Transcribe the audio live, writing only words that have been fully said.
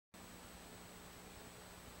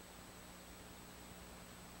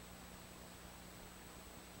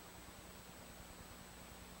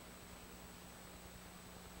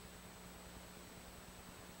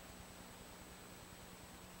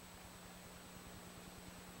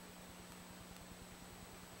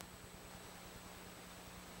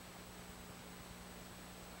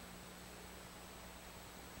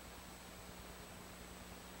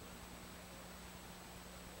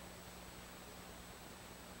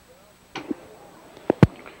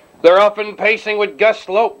They're often pacing with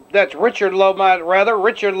Richard Lomont,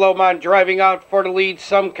 Richard Lomont driving out for the lead.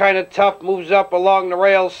 Some Kind of Tough moves up along the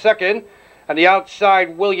rails second. On the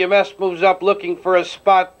outside, William S. moves up looking for a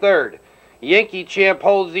spot third. Yankee Champ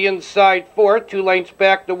holds the inside fourth. 2 lengths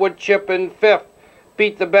back to Woodchip in fifth.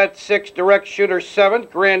 Beat the Bet 6, Direct Shooter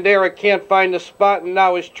 7th. Grand Era can't find the spot and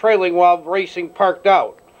now is trailing while racing parked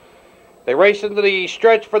out. They race into the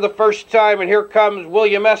stretch for the first time, and here comes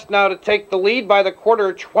William S. now to take the lead by the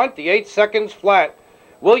quarter, 28 seconds flat.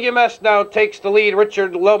 William S. now takes the lead.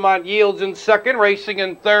 Richard Lomont yields in second, racing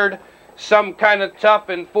in third. Some Kind of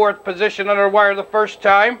Tough in fourth position under wire the first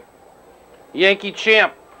time. Yankee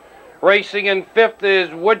Champ racing in fifth is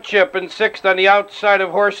Woodchip, in sixth on the outside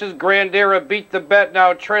of horses. Grand Era Beat the Bet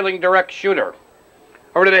now trailing Direct Shooter.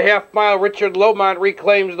 Over to the half mile, Richard Lomont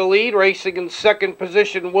reclaims the lead, racing in second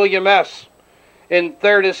position, William S. In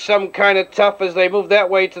third is Some Kind of Tough as they move that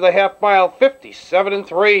way to the half mile,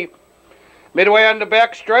 57-3. Midway on the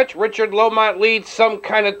backstretch, Richard Lomont leads. Some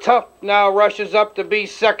Kind of Tough now rushes up to be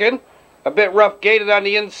second. A bit rough gated on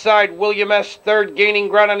the inside, William S. third, gaining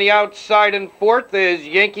ground on the outside, and fourth is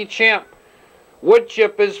Yankee Champ.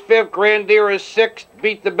 Woodchip is fifth, Grand Era is sixth,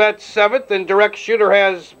 Beat the Bet seventh, and Direct Shooter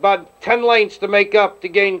has about 10 lengths to make up to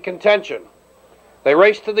gain contention. They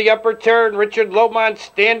race to the upper turn. Richard Lomont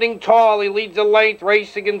standing tall. He leads a length,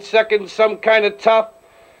 racing in second, Some Kind of Tough.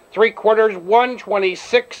 3/4, 1,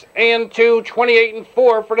 26 and 2, 28 and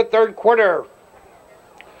 4 for the third quarter.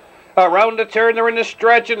 Around the turn, they're in the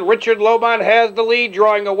stretch, and Richard Lomont has the lead,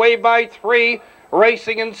 drawing away by 3.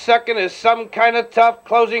 Racing in second is Some Kind of Tough.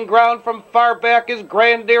 Closing ground from far back is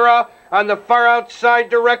Grand Era. On the far outside,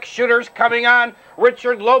 Direct Shooter's coming on.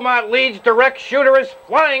 Richard Lomont leads. Direct Shooter is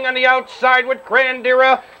flying on the outside with Grand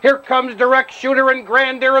Era. Here comes Direct Shooter and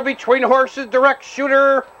Grand Era between horses. Direct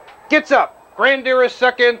Shooter gets up. Grand Era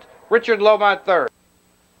second, Richard Lomont third.